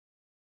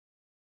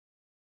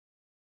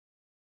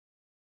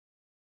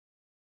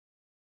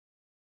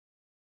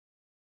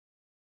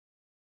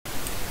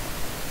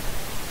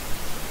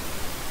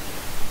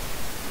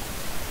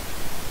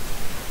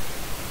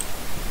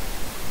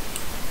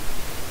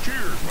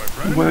my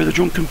friend. Where are the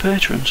drunken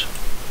patrons?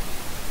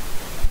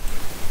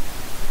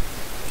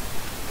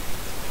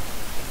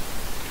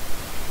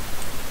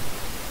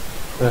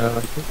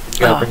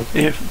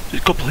 Here, there's a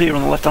couple here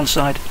on the left hand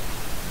side.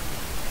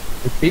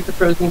 Retrieve the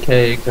frozen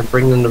kegs and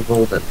bring them to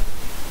Volden.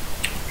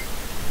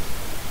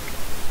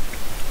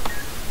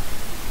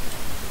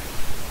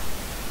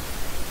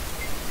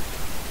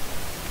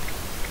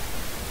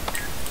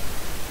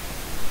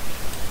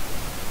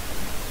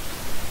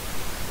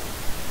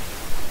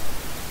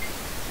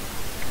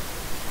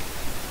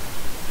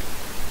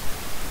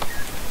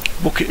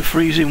 Bucket of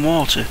freezing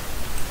water.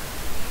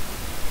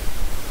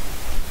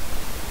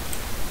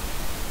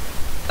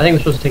 I think we're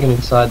supposed to take him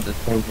inside the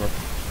thing here.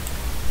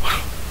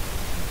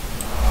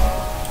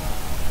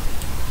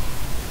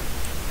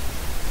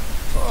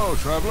 Oh,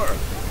 traveler.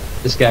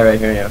 This guy right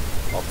here, yeah.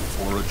 Up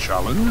for a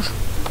challenge?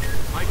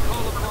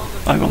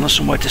 Hang on, there's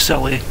somewhere to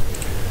sell here.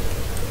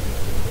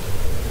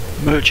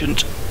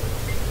 Merchant.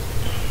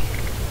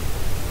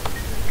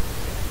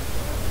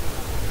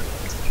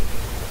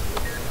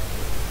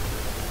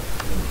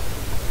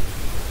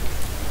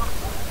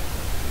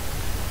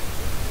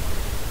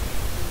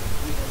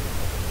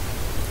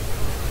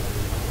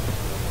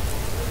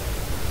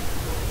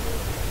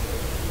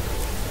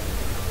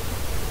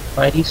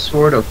 Mighty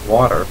sword of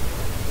water.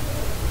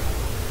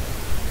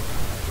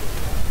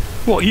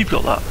 What, you've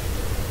got that?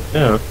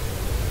 Yeah.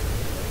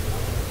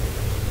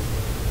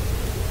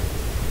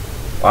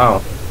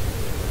 Wow.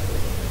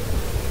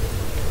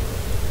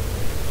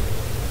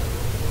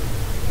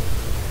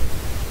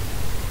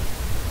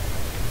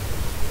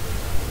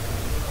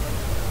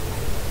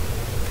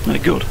 Very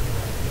good.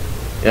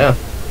 Yeah.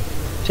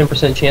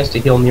 10% chance to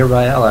heal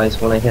nearby allies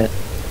when I hit.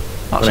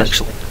 That's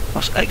excellent.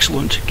 That's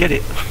excellent. Get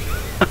it.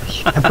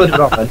 I put it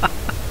on.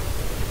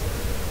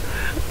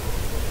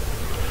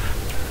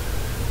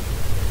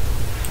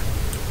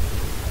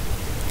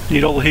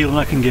 Need all the healing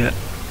I can get.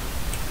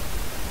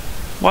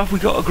 Why have we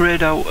got to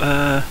grade out?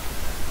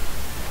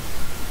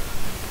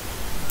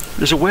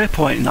 There's a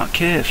waypoint in that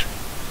cave.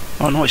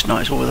 Oh no, it's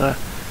not. It's over there.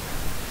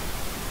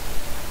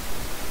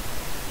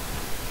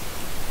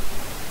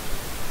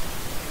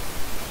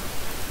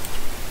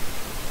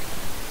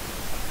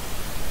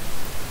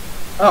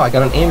 Oh, I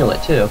got an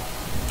amulet too.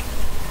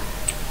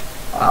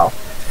 Wow.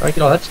 Where'd I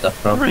get all that stuff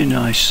from? Very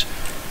nice.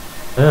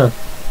 Yeah.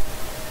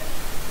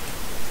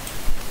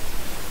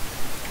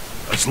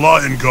 As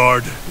Lion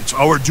Guard, it's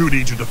our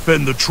duty to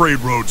defend the trade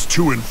roads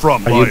to and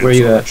from Lion's where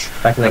you Lodge.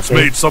 back in that That's cave?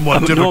 made somewhat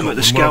I'm at difficult Norm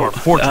at the when one of our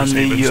scout fortress and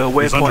the, havens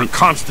is under waypoint.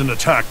 constant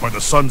attack by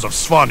the Sons of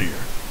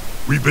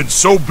Svanir. We've been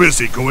so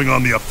busy going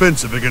on the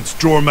offensive against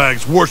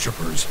Jormag's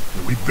worshippers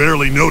that we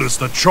barely noticed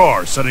the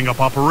Char setting up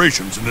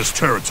operations in this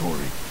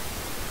territory.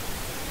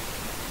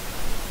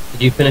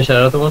 Did you finish that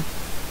other one?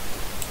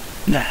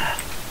 Nah.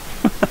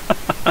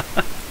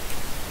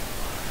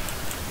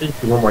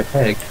 Just do one more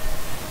tag.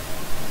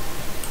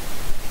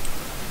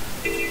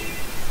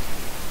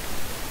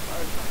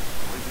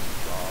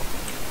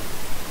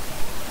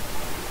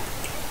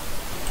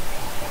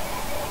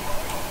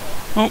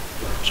 Oh,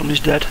 somebody's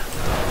dead.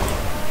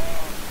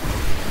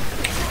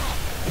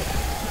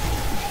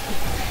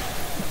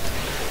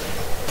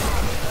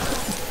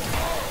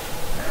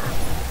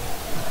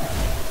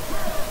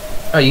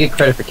 Oh, you get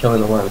credit for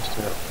killing the worms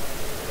too.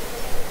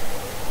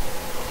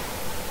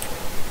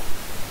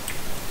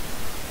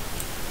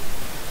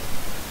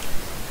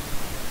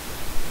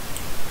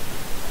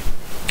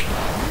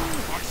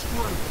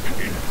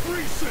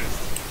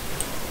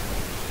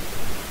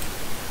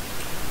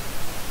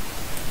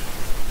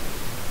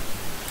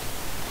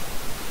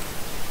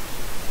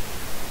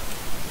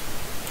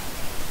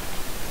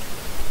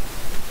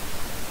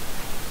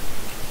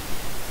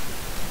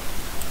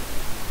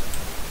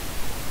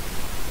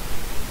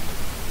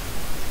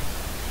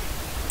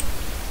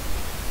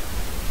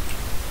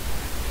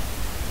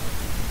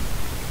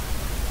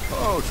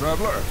 Oh,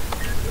 traveler.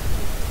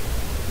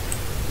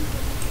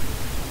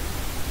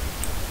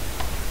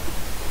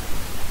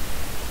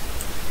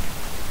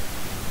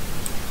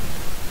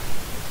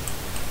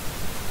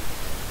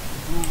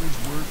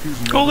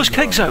 Oh, there's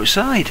kegs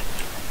outside.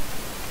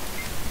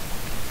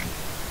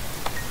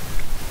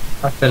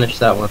 I finished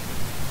that one.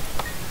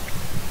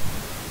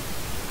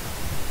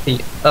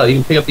 Oh, you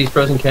can pick up these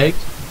frozen kegs?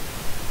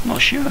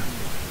 Not sure.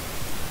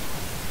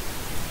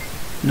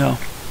 No.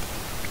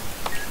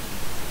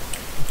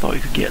 Thought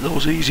you could get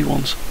those easy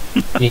ones.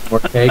 You need more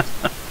kegs?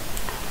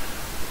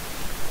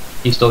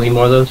 You still need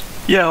more of those?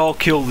 Yeah, I'll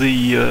kill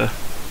the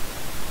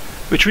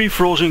retrieve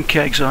frozen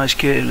kegs, ice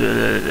cave,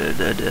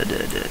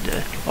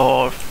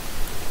 or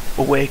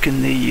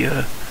awaken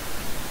the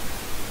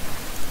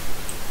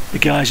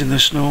guys in the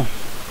snow.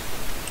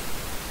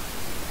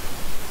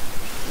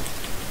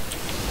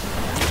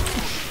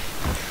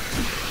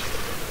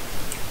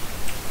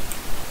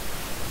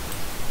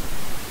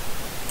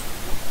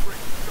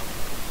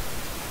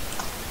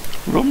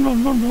 Run,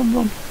 run, run, run,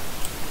 run.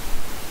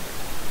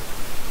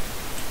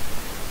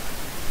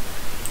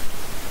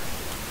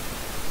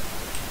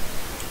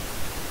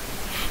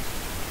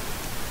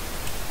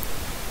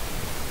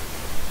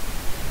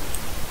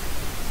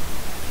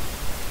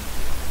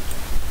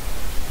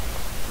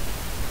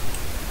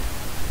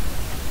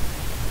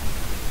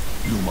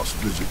 must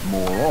visit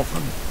more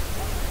often.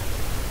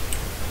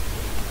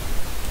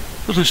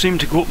 Doesn't seem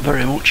to go up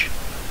very much.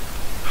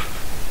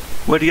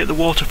 Where do you get the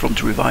water from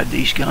to revive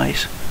these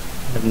guys?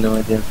 I have no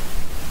idea.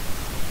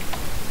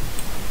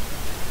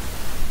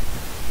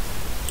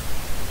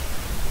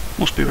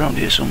 Must be around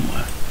here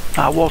somewhere.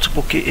 Ah, water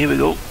bucket, here we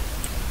go.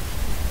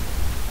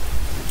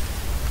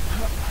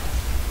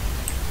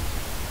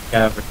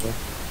 Africa.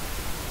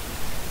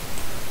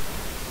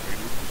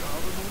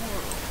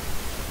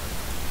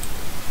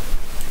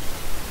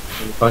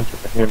 There's a bunch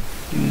over here.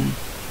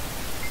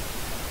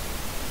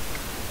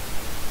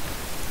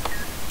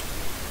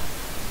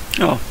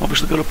 Oh,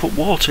 obviously got to put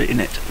water in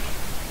it.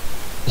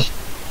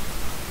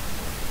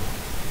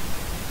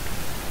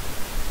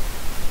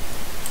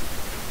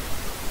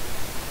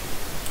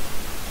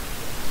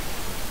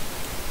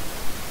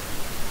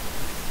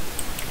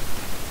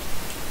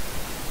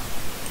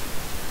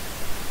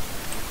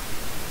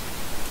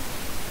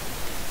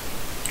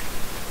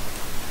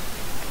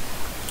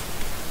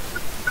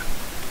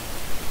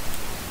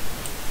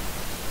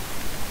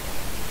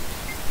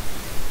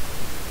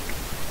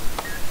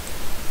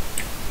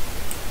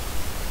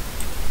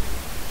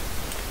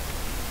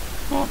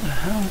 What the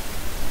hell?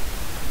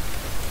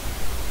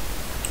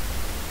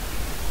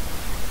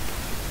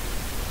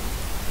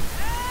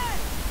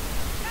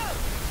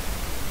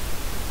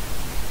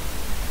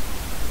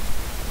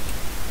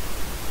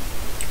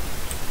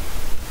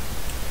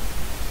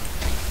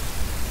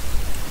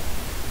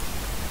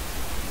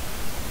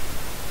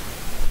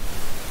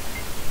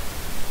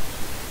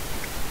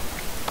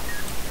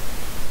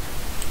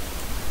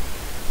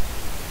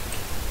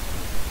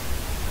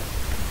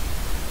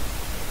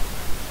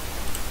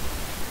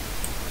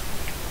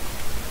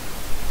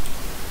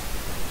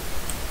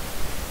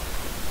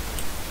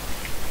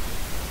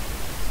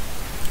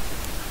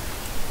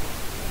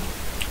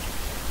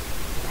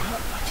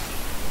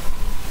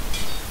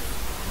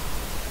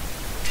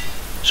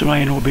 Some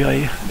iron ore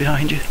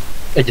behind you.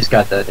 I just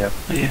got that, yeah.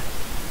 Oh, yeah.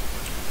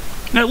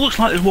 Now it looks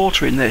like there's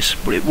water in this,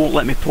 but it won't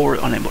let me pour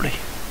it on anybody.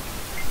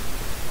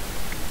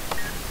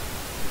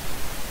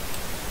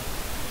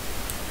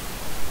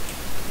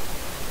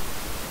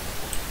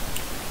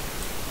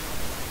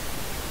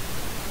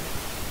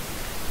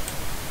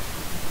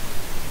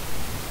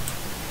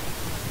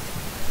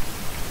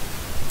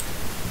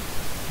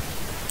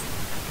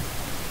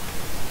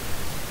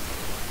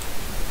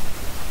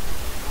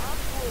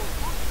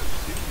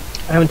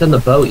 I haven't done the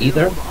bow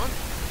either.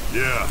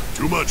 Yeah,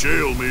 too much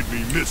ale made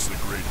me miss the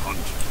great hunt.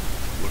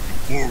 Looking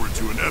forward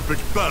to an epic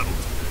battle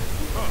today.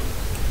 Huh.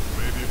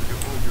 Maybe if you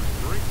can hold your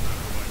drink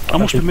better. I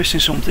must be missing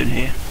something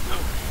here.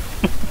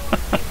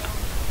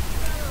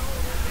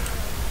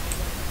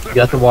 You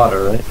got the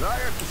water, right?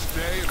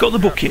 Got the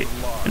bucket,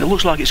 and it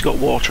looks like it's got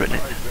water in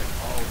it.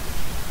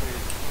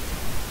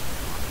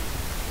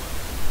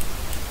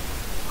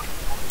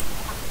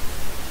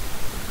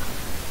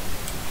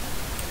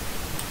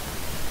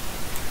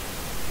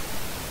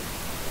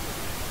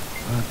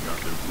 I've got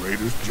the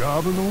greatest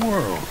job in the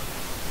world.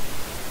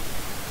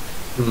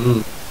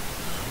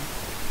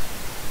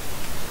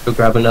 Go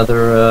grab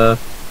another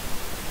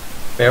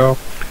barrel.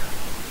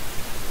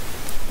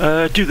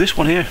 Do this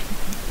one here.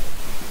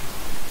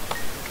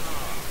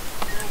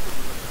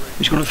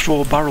 He's going to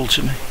throw a barrel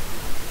to me.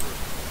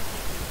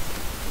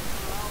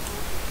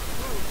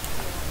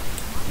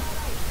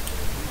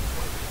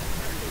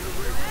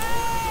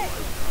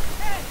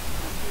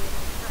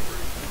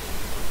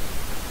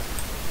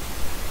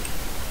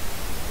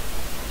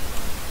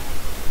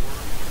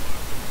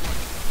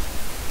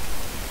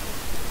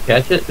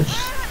 Catch it?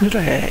 What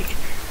the heck?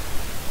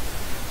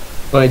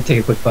 Go ahead and take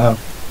a quick bow.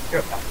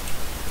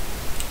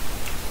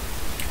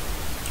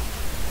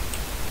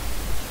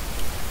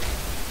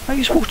 How are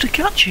you supposed to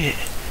catch it?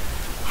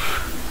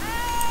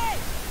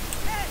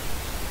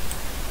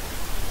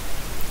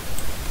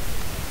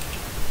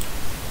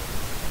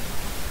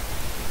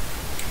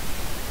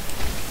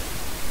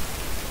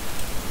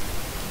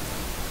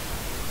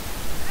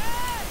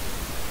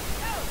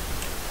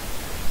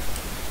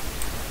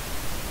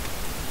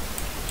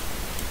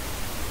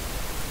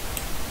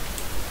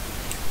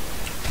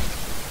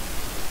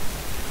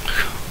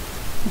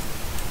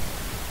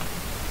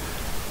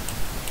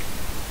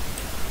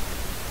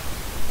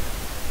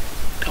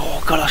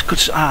 God,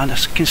 I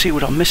can see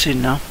what I'm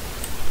missing now.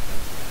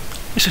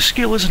 It's a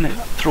skill, isn't it?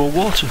 Throw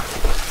water.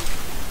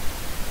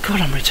 God,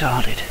 I'm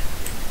retarded.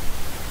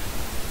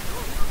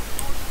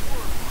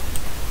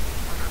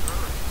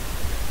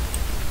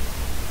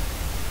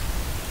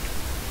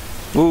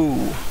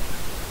 Ooh.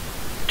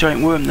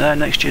 Giant worm there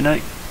next to you,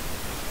 Nate.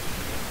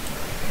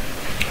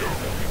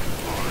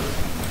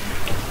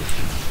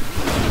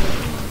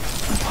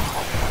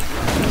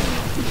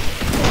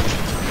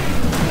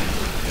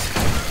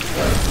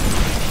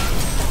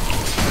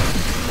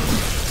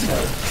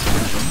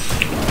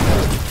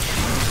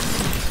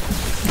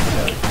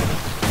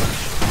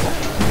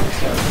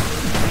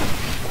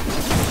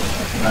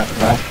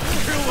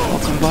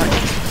 Welcome back.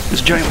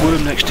 There's a giant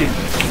worm next to you.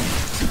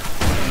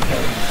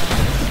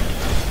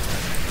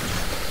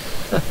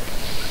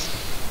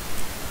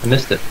 I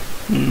missed it.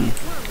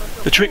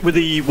 The trick with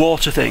the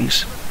water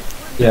things,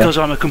 Yeah. because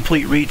I'm a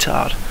complete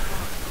retard.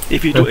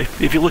 If you do,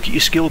 if you look at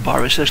your skill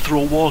bar, it says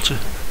throw water.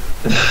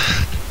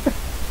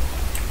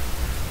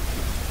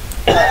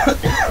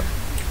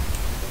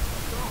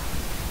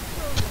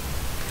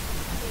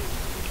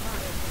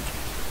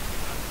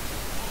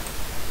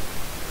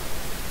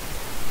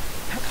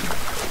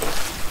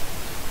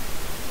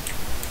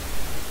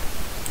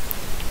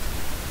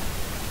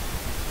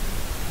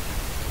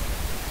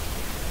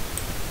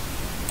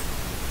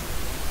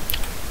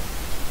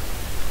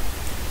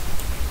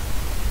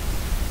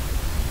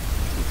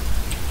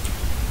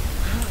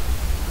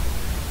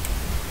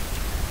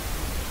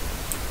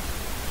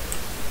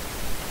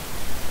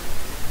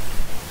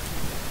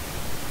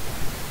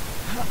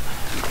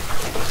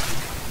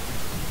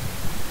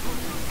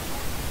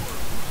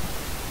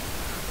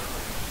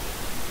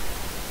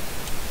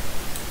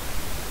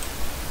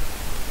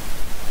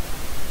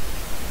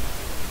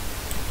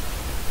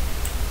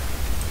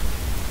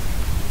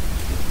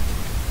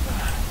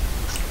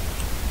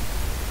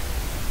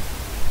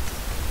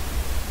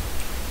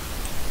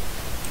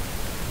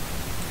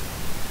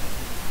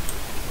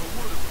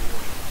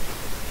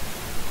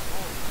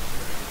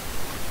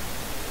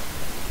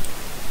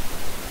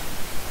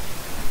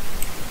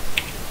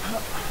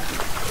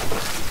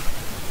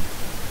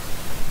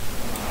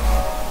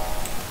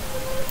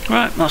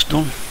 Right, that's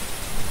done.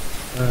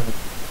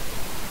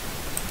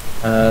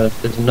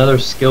 There's another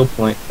skill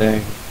point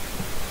thing.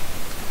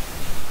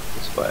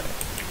 This way.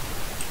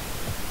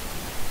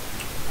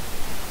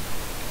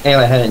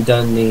 Anyway, I hadn't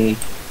done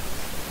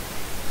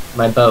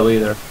my bow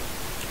either.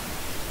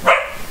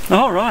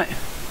 All right.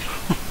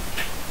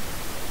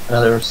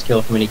 Another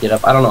skill for me to get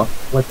up. I don't know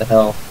what the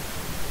hell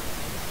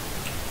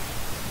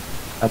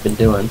I've been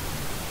doing.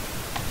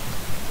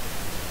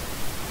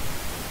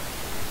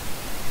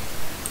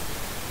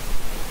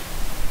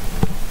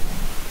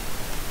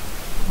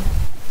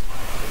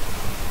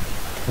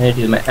 I need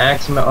to do my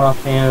axe in my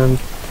offhand.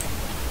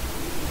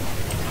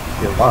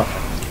 Do a lot of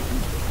things.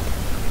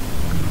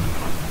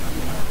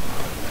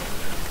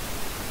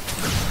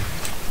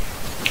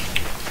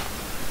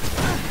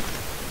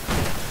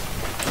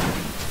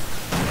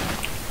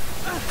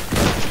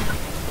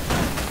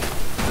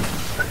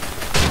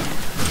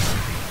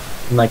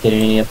 I'm not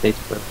getting any updates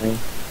for me.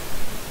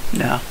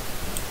 No.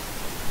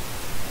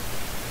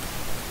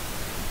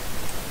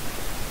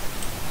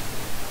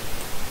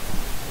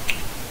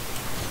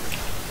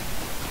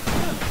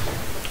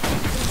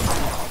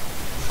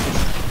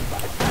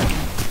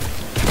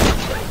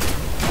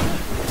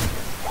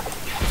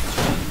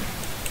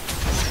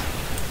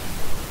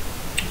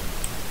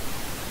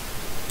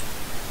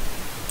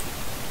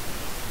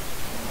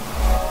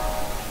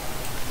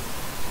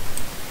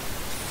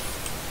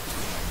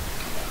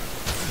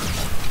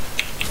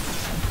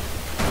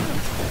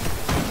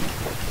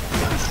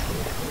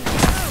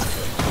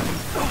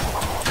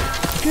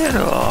 Get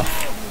off.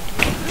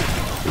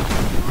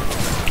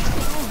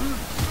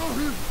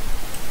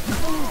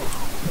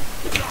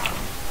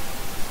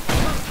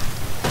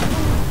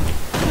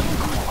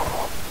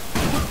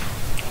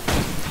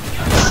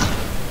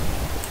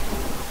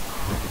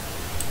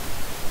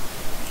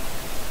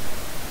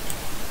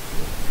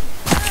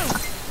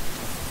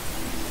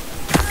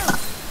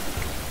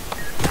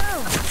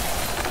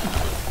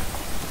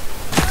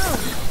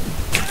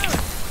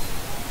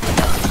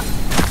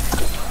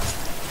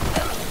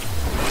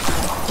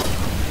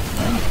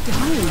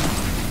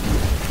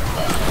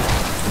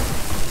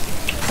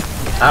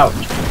 Ouch.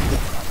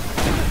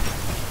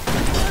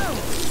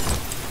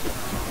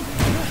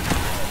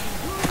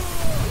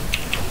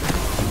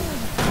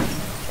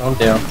 Calm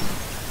down.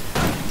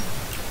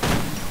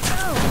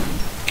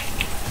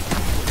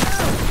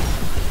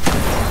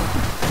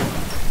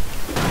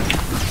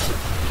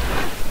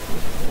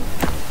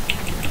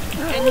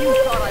 And you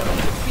thought I was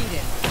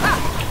defeated.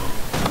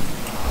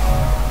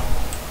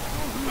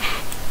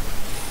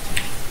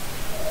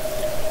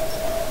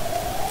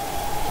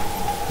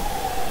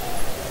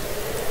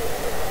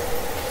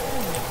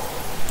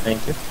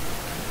 Thank you.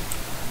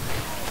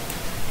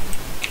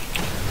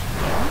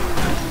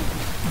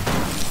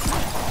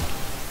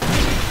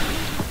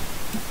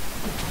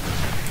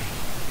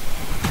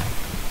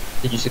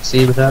 Did you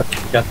succeed with that?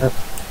 You got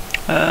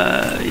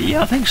that?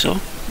 Yeah, I think so.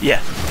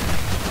 Yeah.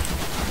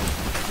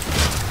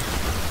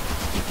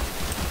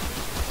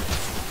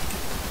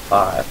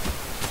 Five.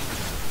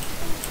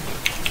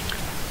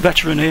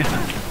 Veteran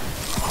here.